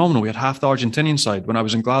it was phenomenal. We had half the Argentinian side. When I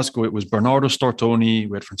was in Glasgow, it was Bernardo Stortoni,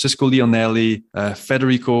 we had Francisco Leonelli,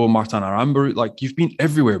 Federico Martin Arambaru. Like you've been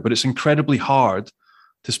everywhere, but it's incredibly hard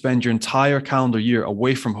to spend your entire calendar year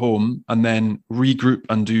away from home and then regroup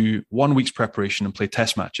and do 1 week's preparation and play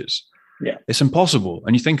test matches. Yeah, it's impossible.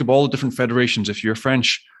 And you think of all the different federations. If you're a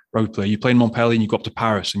French rugby player, you play in Montpellier and you go up to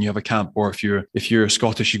Paris and you have a camp. Or if you're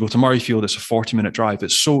Scottish, you go to Murrayfield. It's a 40-minute drive.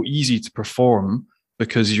 It's so easy to perform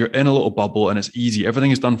because you're in a little bubble and it's easy.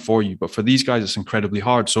 Everything is done for you. But for these guys, it's incredibly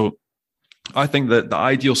hard. So I think that the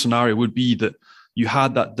ideal scenario would be that you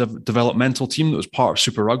had that developmental team that was part of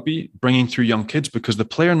Super Rugby, bringing through young kids, because the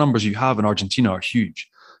player numbers you have in Argentina are huge.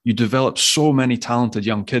 you develop so many talented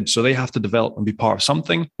young kids. So they have to develop and be part of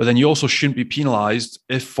something. But then you also shouldn't be penalized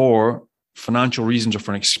if for financial reasons or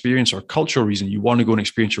for an experience or cultural reason, you want to go and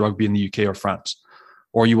experience your rugby in the UK or France,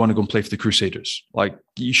 or you want to go and play for the Crusaders. Like,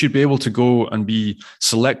 you should be able to go and be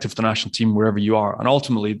selected for the national team wherever you are. And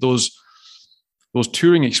ultimately those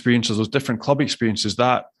touring experiences, those different club experiences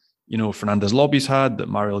that, you know, Fernandez Lobby's had, that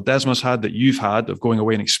Mario Ledesma's had, that you've had, of going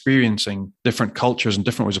away and experiencing different cultures and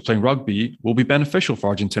different ways of playing rugby, will be beneficial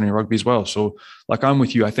for Argentinian rugby as well. So, like, I'm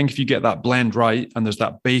with you. I think if you get that blend right and there's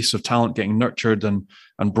that base of talent getting nurtured and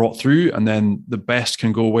brought through, and then the best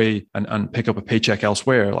can go away and pick up a paycheck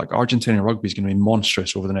elsewhere, like, Argentinian rugby is going to be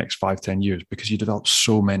monstrous over the next 5-10 years because you develop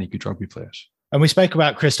so many good rugby players. And we spoke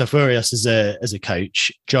about Christoph Urios as a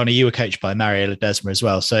coach. Johnny, you were coached by Mario Ledesma as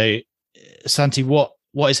well. So, Santi,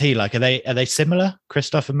 what is he like? Are they similar,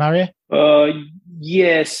 Christoph and Mario?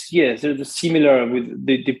 Yes, they're similar.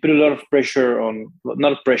 They put a lot of pressure on,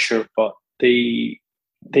 not pressure, but they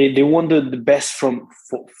want the best from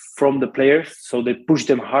the players, so they push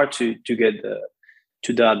them hard to get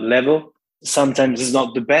to that level. Sometimes it's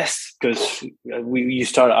not the best because you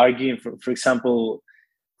start arguing. For example,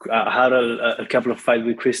 I had a couple of fights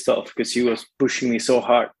with Christoph because he was pushing me so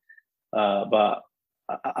hard, but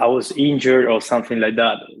I was injured or something like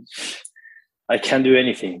that. I can't do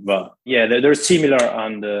anything. But yeah, they're similar,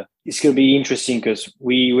 and it's going to be interesting because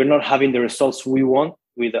we're not having the results we want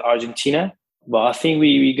with Argentina, but I think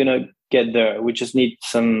we're going to get there. We just need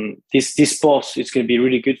some, this pause is going to be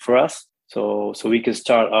really good for us. So we can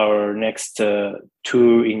start our next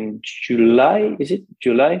tour in July. Is it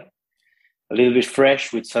July? A little bit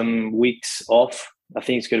fresh with some weeks off. I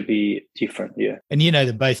think it's going to be different, yeah. And you know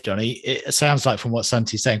them both, Johnny. It sounds like, from what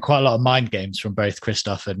Santi's saying, quite a lot of mind games from both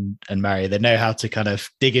Christoph and Mario. They know how to kind of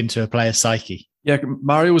dig into a player's psyche. Yeah,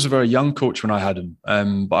 Mario was a very young coach when I had him,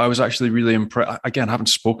 but I was actually really impressed. Again, I haven't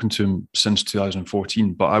spoken to him since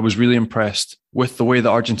 2014, but I was really impressed with the way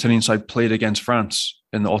the Argentinian side played against France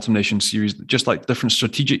in the Autumn Nations series. Just like different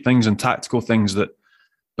strategic things and tactical things that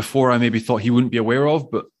before I maybe thought he wouldn't be aware of,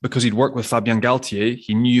 but because he'd worked with Fabien Galtier,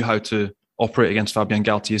 he knew how to operate against Fabien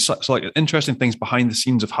Galtier. So like interesting things behind the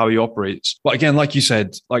scenes of how he operates. But again, like you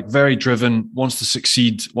said, like very driven, wants to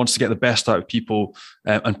succeed, wants to get the best out of people,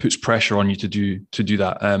 and puts pressure on you to do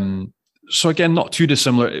that. So again, not too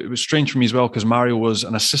dissimilar. It was strange for me as well because Mario was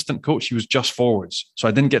an assistant coach. He was just forwards. So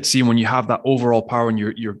I didn't get to see him when you have that overall power and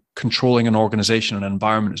you're controlling an organization and an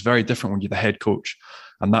environment. It's very different when you're the head coach.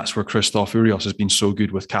 And that's where Christoph Urios has been so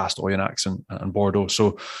good with Cast, Oyonnax and Bordeaux.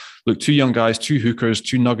 So look, two young guys, two hookers,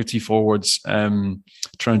 two nuggety forwards, trying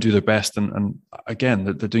to do their best. And again,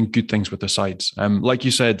 they're doing good things with their sides. Like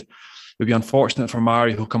you said, it'd be unfortunate for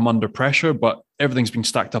Mario who'll come under pressure, but everything's been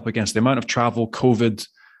stacked up against the amount of travel, COVID.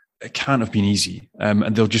 It can't have been easy.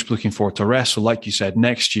 And they'll just be looking forward to rest. So like you said,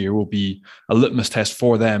 next year will be a litmus test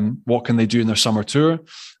for them. What can they do in their summer tour?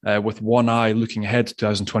 With one eye looking ahead to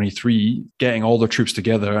 2023, getting all their troops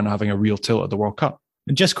together and having a real tilt at the World Cup.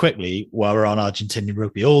 And just quickly, while we're on Argentinian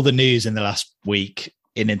rugby, all the news in the last week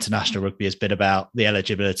in international rugby has been about the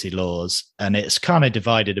eligibility laws, and it's kind of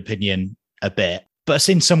divided opinion a bit. But I've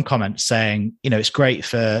seen some comments saying, you know, it's great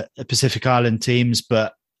for the Pacific Island teams,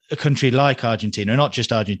 but a country like Argentina, not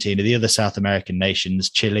just Argentina, the other South American nations,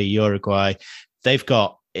 Chile, Uruguay, they've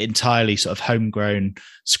got entirely sort of homegrown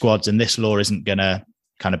squads, and this law isn't going to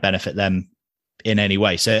kind of benefit them in any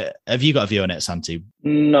way. So have you got a view on it, Santi?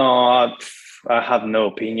 No, I have no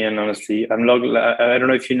opinion, honestly. I don't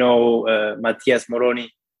know if you know Matias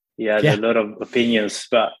Moroni. He has a lot of opinions,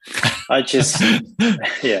 but I just,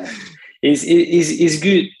 yeah. It's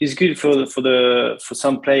good. It's good for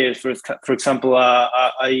some players. For example,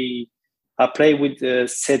 I play with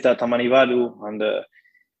Seta Tamanivalu, and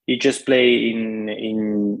he just played in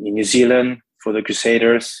New Zealand for the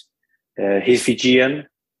Crusaders. He's Fijian,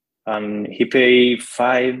 and he played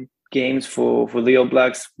 5 games for the All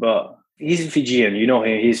Blacks. But he's Fijian, you know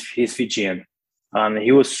him. He's Fijian, and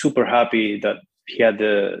he was super happy that he had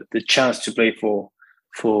the chance to play for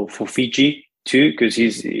Fiji too, because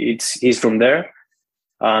he's from there.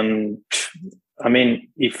 And I mean,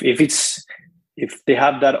 if they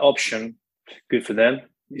have that option, good for them.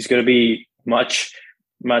 It's going to be much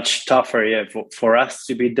tougher, for us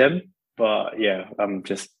to beat them. But yeah, I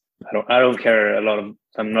don't care a lot of.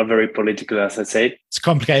 I'm not very political, as I said. It's a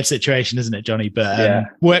complicated situation, isn't it, Johnny?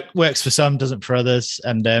 But works for some, doesn't for others,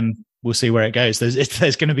 and we'll see where it goes.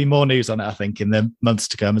 There's going to be more news on it, I think, in the months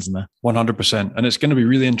to come, isn't there? 100%, and it's going to be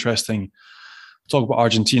really interesting. Talk about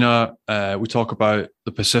Argentina, we talk about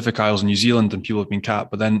the Pacific Isles and New Zealand, and people have been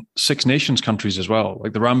capped, but then Six Nations countries as well.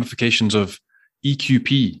 Like the ramifications of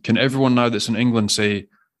EQP. Can everyone now that's in England say,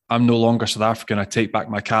 I'm no longer South African. I take back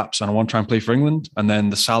my caps and I want to try and play for England. And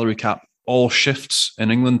then the salary cap all shifts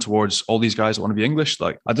in England towards all these guys that want to be English.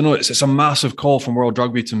 Like, I don't know, it's a massive call from World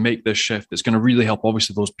Rugby to make this shift. It's going to really help,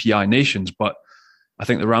 obviously, those PI nations, but I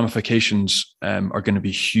think the ramifications are going to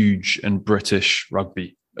be huge in British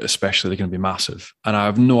rugby, especially. They're going to be massive. And I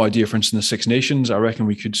have no idea, for instance, the Six Nations, I reckon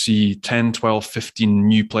we could see 10, 12, 15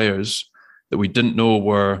 new players that we didn't know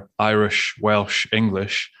were Irish, Welsh,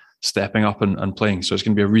 English, stepping up and playing. So it's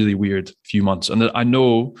going to be a really weird few months. And I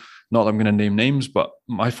know, not that I'm going to name names, but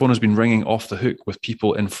my phone has been ringing off the hook with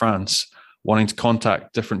people in France wanting to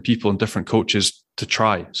contact different people and different coaches to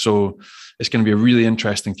try. So it's going to be a really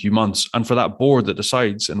interesting few months. And for that board that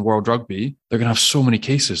decides in World Rugby, they're going to have so many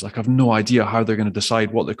cases. Like, I have no idea how they're going to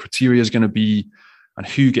decide what the criteria is going to be and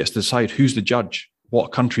who gets to decide, who's the judge,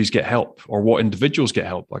 what countries get help or what individuals get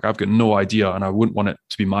help. Like, I've got no idea, and I wouldn't want it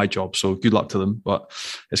to be my job. So good luck to them. But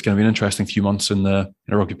it's going to be an interesting few months in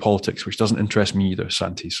rugby politics, which doesn't interest me either,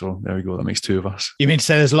 Santi. So there we go. That makes two of us. You mean to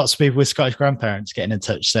say there's lots of people with Scottish grandparents getting in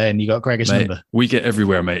touch saying you got Gregor's number? We get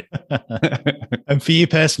everywhere, mate. And for you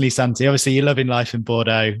personally, Santi, obviously you're loving life in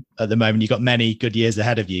Bordeaux at the moment. You've got many good years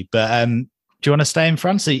ahead of you. But do you want to stay in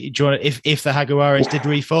France? Do you want to, if the Jaguares did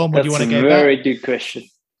reform, would you want to go back? That's a very good question.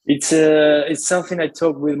 It's something I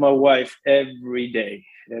talk with my wife every day.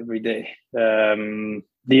 The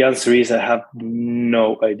answer is I have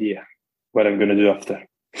no idea what I'm going to do after.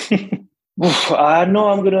 I know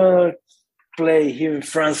I'm going to play here in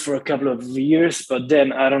France for a couple of years, but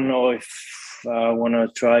then I don't know if I want to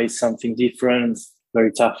try something different.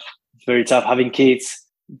 Very tough having kids,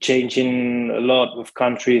 changing a lot of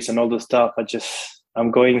countries and all the stuff. I'm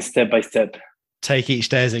going step by step. Take each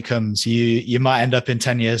day as it comes. You might end up in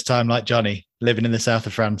 10 years' time like Johnny, living in the south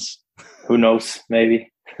of France. Who knows?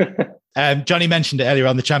 Maybe. Johnny mentioned it earlier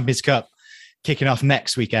on, the Champions Cup kicking off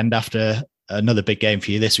next weekend after another big game for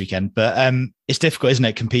you this weekend. But it's difficult, isn't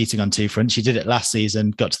it, competing on two fronts? You did it last season,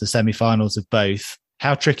 got to the semi-finals of both.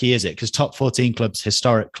 How tricky is it? Because top 14 clubs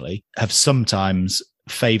historically have sometimes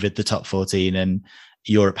favoured the top 14 and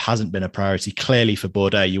Europe hasn't been a priority. Clearly for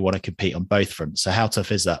Bordeaux, you want to compete on both fronts. So how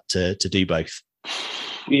tough is that to do both?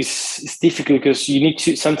 It's difficult because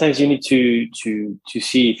sometimes you need to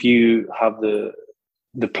see if you have the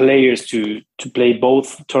players to play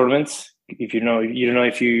both tournaments. If you don't know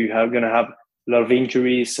if you are going to have a lot of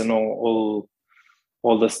injuries and all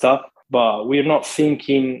the stuff. But we're not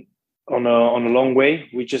thinking on a long way.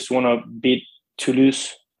 We just want to beat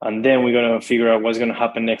Toulouse, and then we're going to figure out what's going to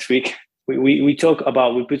happen next week. We talk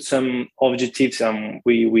about, we put some objectives, and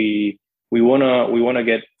we want to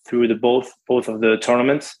get through both of the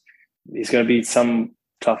tournaments. It's going to be some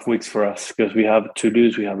tough weeks for us because we have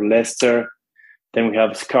Toulouse, we have Leicester, then we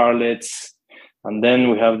have Scarlets, and then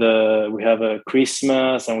we have a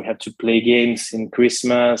Christmas, and we have to play games in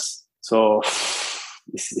Christmas. So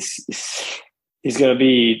it's going to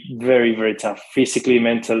be very, very tough, physically,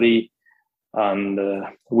 mentally, and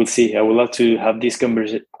we'll see. I would love to have this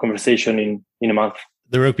conversation in a month.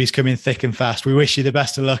 The rugby's coming thick and fast. We wish you the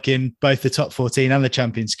best of luck in both the top 14 and the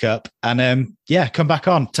Champions Cup. And come back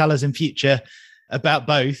on. Tell us in future about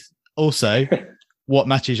both. Also, what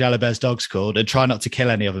matches Jalabert dog's called, and try not to kill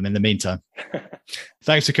any of them in the meantime.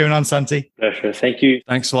 Thanks for coming on, Santi. Pleasure. Thank you.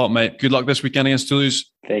 Thanks a lot, mate. Good luck this weekend against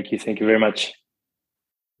Toulouse. Thank you. Thank you very much.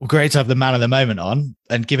 Well, great to have the man of the moment on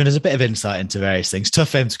and giving us a bit of insight into various things. Tough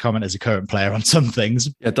for him to comment as a current player on some things.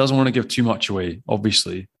 Yeah, it doesn't want to give too much away,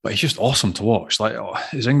 obviously, but he's just awesome to watch. Like,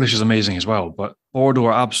 his English is amazing as well, but Bordeaux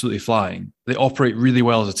are absolutely flying. They operate really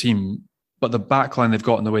well as a team, but the backline they've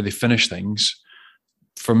got and the way they finish things,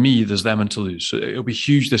 for me, there's them and Toulouse. So it'll be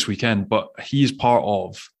huge this weekend, but he's part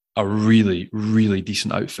of a really, really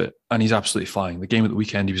decent outfit, and he's absolutely flying. The game at the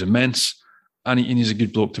weekend, he was immense. And he's a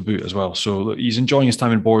good bloke to boot as well. So look, he's enjoying his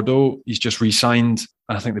time in Bordeaux. He's just re-signed.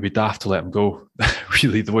 And I think they'd be daft to let him go,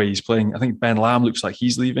 really, the way he's playing. I think Ben Lam looks like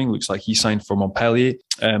he's leaving. Looks like he signed for Montpellier,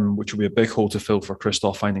 which will be a big hole to fill for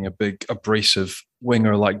Christophe, finding a big, abrasive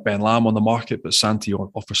winger like Ben Lam on the market. But Santi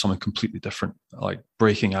offers something completely different, like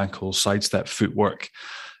breaking ankles, sidestep footwork,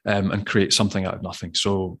 and create something out of nothing.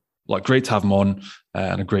 So like, great to have him on,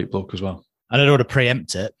 and a great bloke as well. I don't want to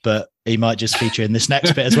preempt it, but he might just feature in this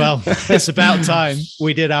next bit as well. It's about time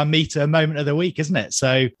we did our meter moment of the week, isn't it?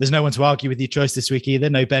 So there's no one to argue with your choice this week either.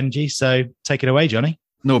 No Benji. So take it away, Johnny.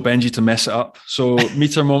 No Benji to mess it up. So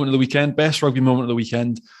meter moment of the weekend, best rugby moment of the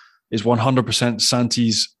weekend is 100%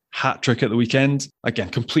 Santi's hat-trick at the weekend. Again,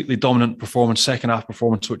 completely dominant performance, second half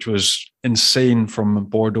performance, which was insane from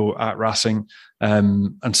Bordeaux at Racing.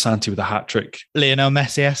 And Santi with a hat-trick. Lionel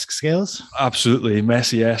Messi-esque skills? Absolutely,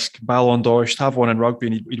 Messi-esque. Ballon d'Or. Should have one in rugby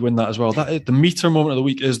and he'd win that as well. The meter moment of the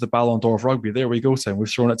week is the Ballon d'Or of rugby. There we go, Tim. We've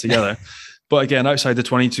thrown it together. But again, outside the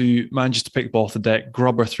 22, manages to pick the ball off the deck,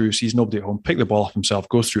 grubber through, sees nobody at home, pick the ball up himself,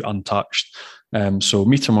 goes through untouched. So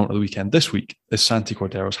meter moment of the weekend this week is Santi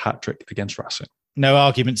Cordero's hat-trick against Racing. No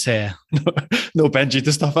arguments here. No Benji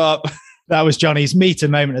to stuff up. That was Johnny's meter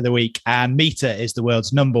moment of the week. And Meter is the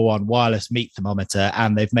world's #1 wireless meat thermometer.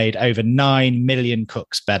 And they've made over 9 million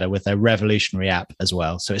cooks better with their revolutionary app as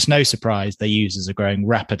well. So it's no surprise their users are growing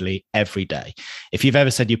rapidly every day. If you've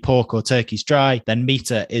ever said your pork or turkey's dry, then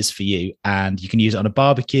Meter is for you. And you can use it on a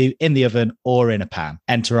barbecue, in the oven, or in a pan.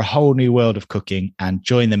 Enter a whole new world of cooking and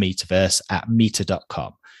join the Meterverse at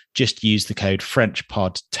meter.com. Just use the code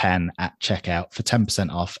FrenchPod10 at checkout for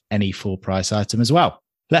 10% off any full price item as well.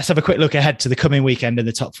 Let's have a quick look ahead to the coming weekend in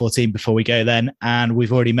the top 14 before we go then. And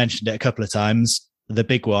we've already mentioned it a couple of times. The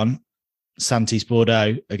big one, Santis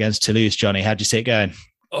Bordeaux against Toulouse. Johnny, how do you see it going?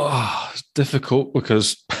 Oh, it's difficult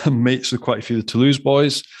because I'm mates with quite a few of the Toulouse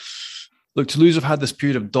boys. Look, Toulouse have had this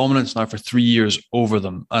period of dominance now for 3 years over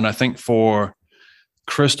them. And I think for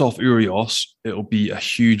Christophe Urios, it'll be a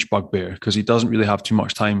huge bugbear because he doesn't really have too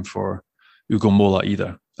much time for Ugo Mola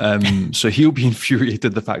either. So he'll be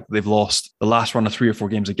infuriated the fact that they've lost the last run of 3 or 4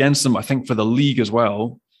 games against them. I think for the league as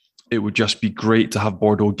well, it would just be great to have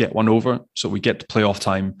Bordeaux get one over. So we get to playoff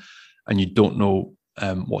time and you don't know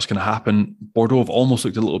what's going to happen. Bordeaux have almost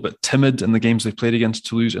looked a little bit timid in the games they've played against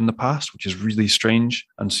Toulouse in the past, which is really strange.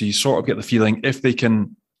 And so you sort of get the feeling if they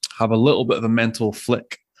can have a little bit of a mental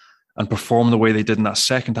flick and perform the way they did in that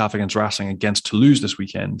second half against Racing against Toulouse this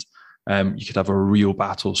weekend, you could have a real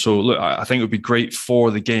battle. So look, I think it would be great for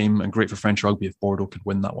the game and great for French rugby if Bordeaux could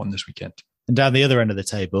win that one this weekend. And down the other end of the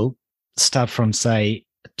table, Stade Francais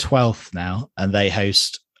 12th now, and they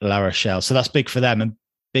host La Rochelle. So that's big for them and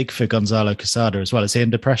big for Gonzalo Quesada as well. Is he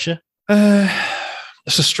under pressure?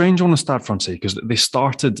 It's a strange one with Stade Francais because they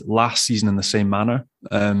started last season in the same manner.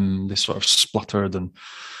 They sort of spluttered and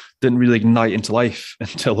didn't really ignite into life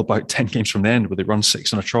until about 10 games from the end where they run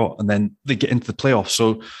 6 on a trot and then they get into the playoffs.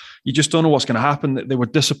 So you just don't know what's going to happen. They were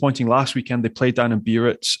disappointing last weekend. They played down in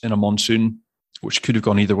Biarritz in a monsoon, which could have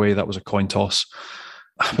gone either way. That was a coin toss.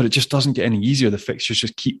 But it just doesn't get any easier. The fixtures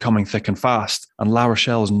just keep coming thick and fast. And La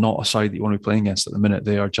Rochelle is not a side that you want to be playing against at the minute.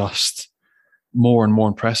 They are just more and more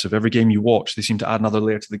impressive. Every game you watch, they seem to add another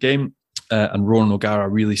layer to the game. And Ronan O'Gara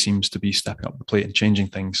really seems to be stepping up the plate and changing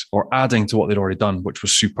things or adding to what they'd already done, which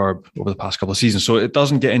was superb over the past couple of seasons. So it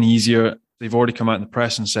doesn't get any easier. They've already come out in the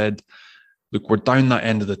press and said, look, we're down that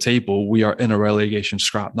end of the table. We are in a relegation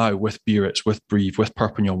scrap now with Biarritz, with Brive, with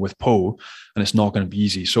Perpignan, with Pau, and it's not going to be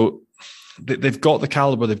easy. So they've got the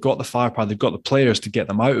caliber, they've got the firepower, they've got the players to get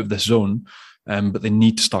them out of this zone. But they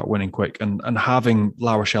need to start winning quick, and having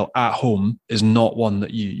La Rochelle at home is not one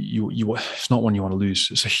that it's not one you want to lose.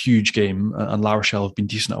 It's a huge game, and La Rochelle have been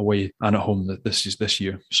decent away and at home this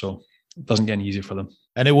year, so it doesn't get any easier for them.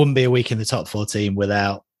 And it wouldn't be a week in the top 14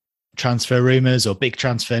 without transfer rumours or big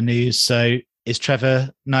transfer news. So is Trevor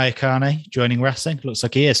Nyakane joining Racing? Looks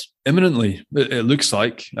like he is. Imminently, it looks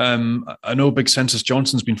like. I know Big Census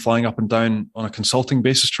Johnson's been flying up and down on a consulting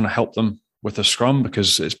basis trying to help them with a scrum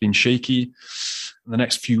because it's been shaky. In the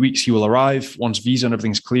next few weeks, he will arrive once visa and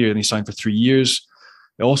everything's clear, and he's signed for 3 years.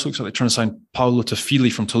 It also looks like they're trying to sign Paolo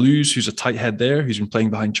Tafili from Toulouse, who's a tight head there, who's been playing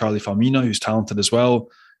behind Charlie Famina, who's talented as well.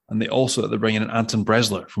 And they're bringing in Anton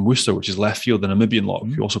Bresler from Worcester, which is left field, the Namibian lock,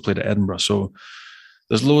 who also played at Edinburgh. So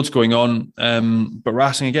there's loads going on. But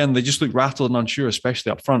Racing, again, they just look rattled and unsure,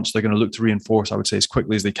 especially up front. So they're going to look to reinforce, I would say, as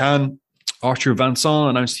quickly as they can. Arthur Vincent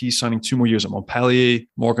announced he's signing 2 more years at Montpellier.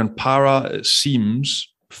 Morgan Parra, it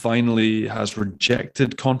seems, finally has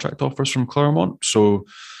rejected contract offers from Clermont. So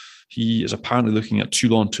he is apparently looking at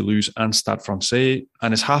Toulon, Toulouse and Stade Francais.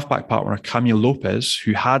 And his halfback partner, Camille Lopez,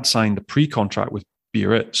 who had signed a pre-contract with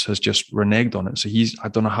Biarritz, has just reneged on it. So I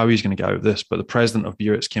don't know how he's going to get out of this, but the president of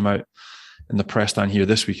Biarritz came out in the press down here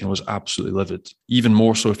this week and was absolutely livid. Even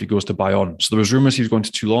more so if he goes to Bayonne. So there was rumours he was going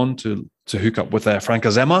to Toulon to hook up with Frank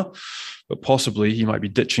Azema, but possibly he might be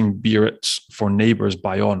ditching Biarritz for neighbours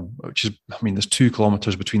Bayonne, which is, there's 2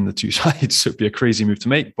 kilometres between the two sides. So it'd be a crazy move to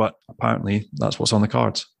make, but apparently that's what's on the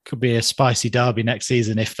cards. Could be a spicy derby next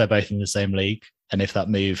season if they're both in the same league and if that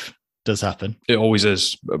move does happen. It always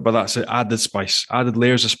is, but that's it. Added spice, added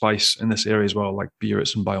layers of spice in this area as well, like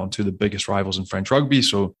Biarritz and Bayonne, 2 of the biggest rivals in French rugby.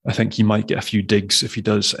 So I think he might get a few digs if he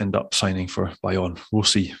does end up signing for Bayonne. We'll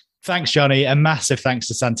see. Thanks, Johnny. And massive thanks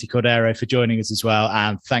to Santi Cordero for joining us as well.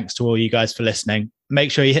 And thanks to all you guys for listening.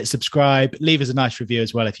 Make sure you hit subscribe, leave us a nice review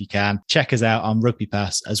as well if you can. Check us out on Rugby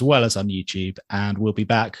Pass as well as on YouTube. And we'll be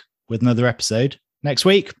back with another episode next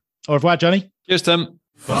week. Au revoir, Johnny. Cheers, Tim.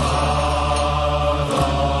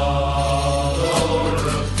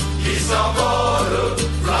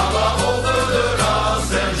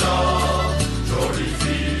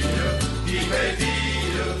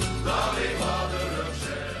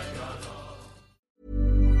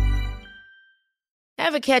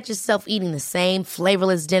 Ever catch yourself eating the same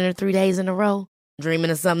flavorless dinner 3 days in a row?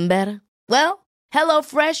 Dreaming of something better? Well,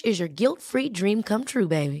 HelloFresh is your guilt-free dream come true,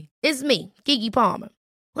 baby. It's me, Keke Palmer.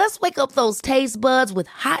 Let's wake up those taste buds with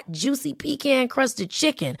hot, juicy pecan-crusted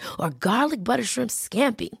chicken or garlic butter shrimp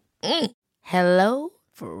scampi. Hello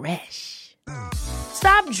Fresh.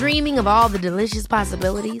 Stop dreaming of all the delicious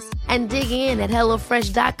possibilities and dig in at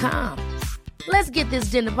HelloFresh.com. Let's get this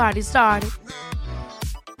dinner party started.